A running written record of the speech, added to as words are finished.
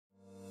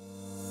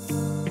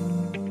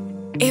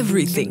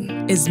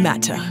Everything is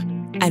matter,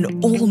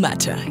 and all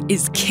matter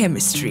is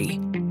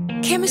chemistry.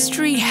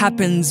 Chemistry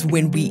happens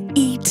when we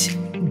eat,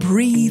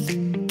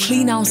 breathe,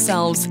 clean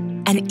ourselves,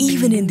 and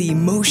even in the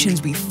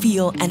emotions we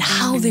feel and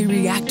how they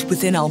react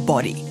within our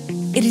body.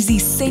 It is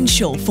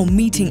essential for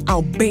meeting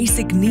our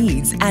basic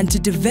needs and to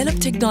develop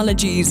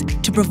technologies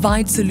to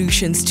provide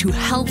solutions to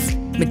health,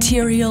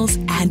 materials,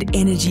 and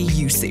energy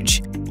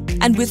usage.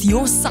 And with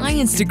your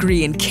science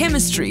degree in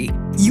chemistry,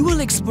 you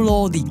will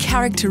explore the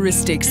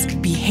characteristics,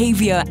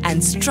 behavior,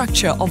 and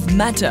structure of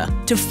matter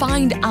to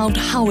find out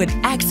how it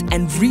acts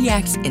and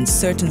reacts in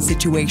certain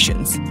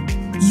situations.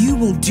 You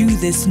will do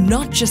this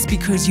not just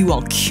because you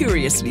are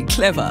curiously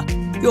clever.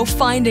 Your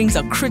findings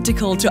are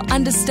critical to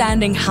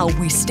understanding how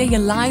we stay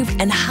alive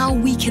and how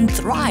we can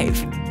thrive.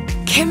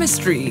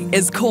 Chemistry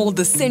is called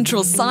the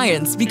central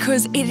science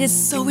because it is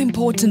so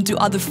important to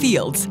other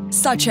fields,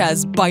 such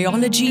as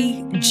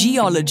biology,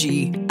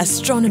 geology,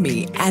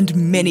 astronomy, and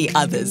many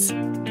others.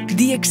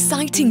 The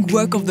exciting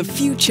work of the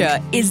future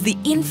is the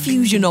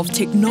infusion of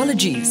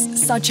technologies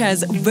such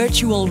as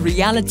virtual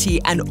reality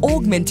and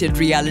augmented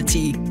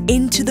reality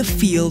into the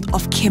field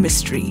of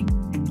chemistry.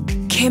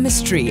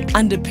 Chemistry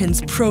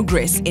underpins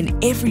progress in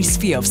every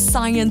sphere of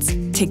science,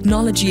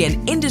 technology,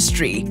 and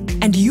industry,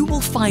 and you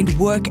will find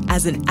work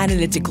as an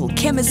analytical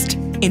chemist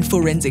in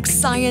forensic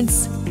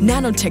science,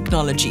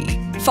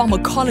 nanotechnology,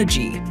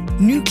 pharmacology,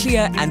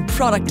 nuclear and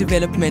product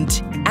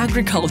development,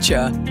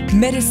 agriculture,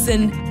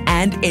 medicine,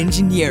 and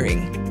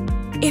engineering.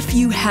 If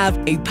you have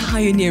a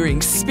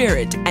pioneering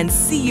spirit and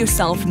see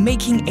yourself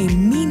making a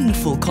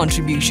meaningful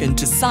contribution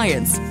to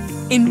science,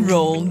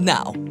 enroll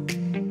now.